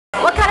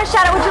What kind of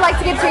shout out would you like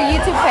to give to your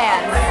YouTube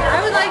fans? I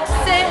would like to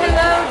say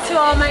hello to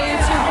all my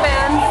YouTube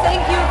fans.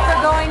 Thank you for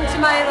going to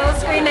my little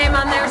screen name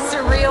on there,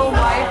 Surreal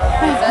Wife,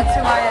 because that's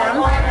who I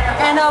am.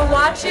 And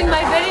watching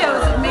my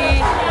videos of me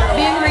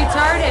being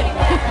retarded,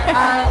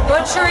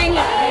 butchering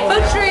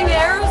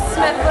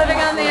Aerosmith, living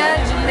on the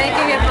edge and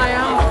making it my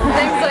own.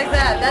 Things like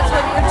that. That's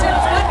what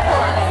YouTube's good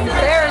for.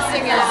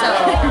 Embarrassing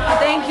yourself.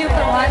 Thank you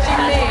for watching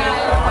me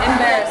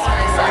embarrass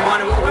myself.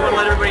 We want to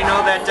let everybody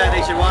know that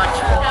they should watch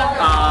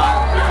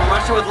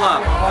Watch It With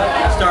Love,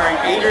 starring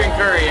Adrienne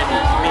and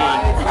me.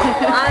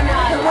 On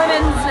the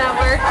Women's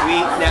Network.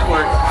 We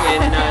network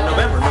in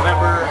November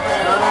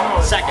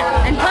 2nd.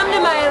 And come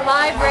to my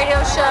live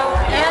radio show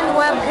and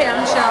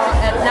webcam show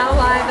at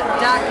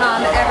nowlive.com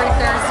every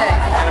Thursday.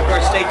 And of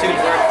course, stay tuned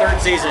for our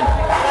third season.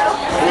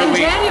 In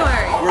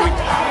January. Where we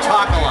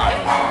talk a lot.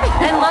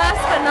 And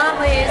last but not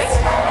least,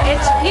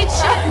 it's Eat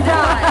Shit and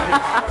Die.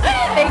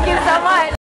 Thank you so much.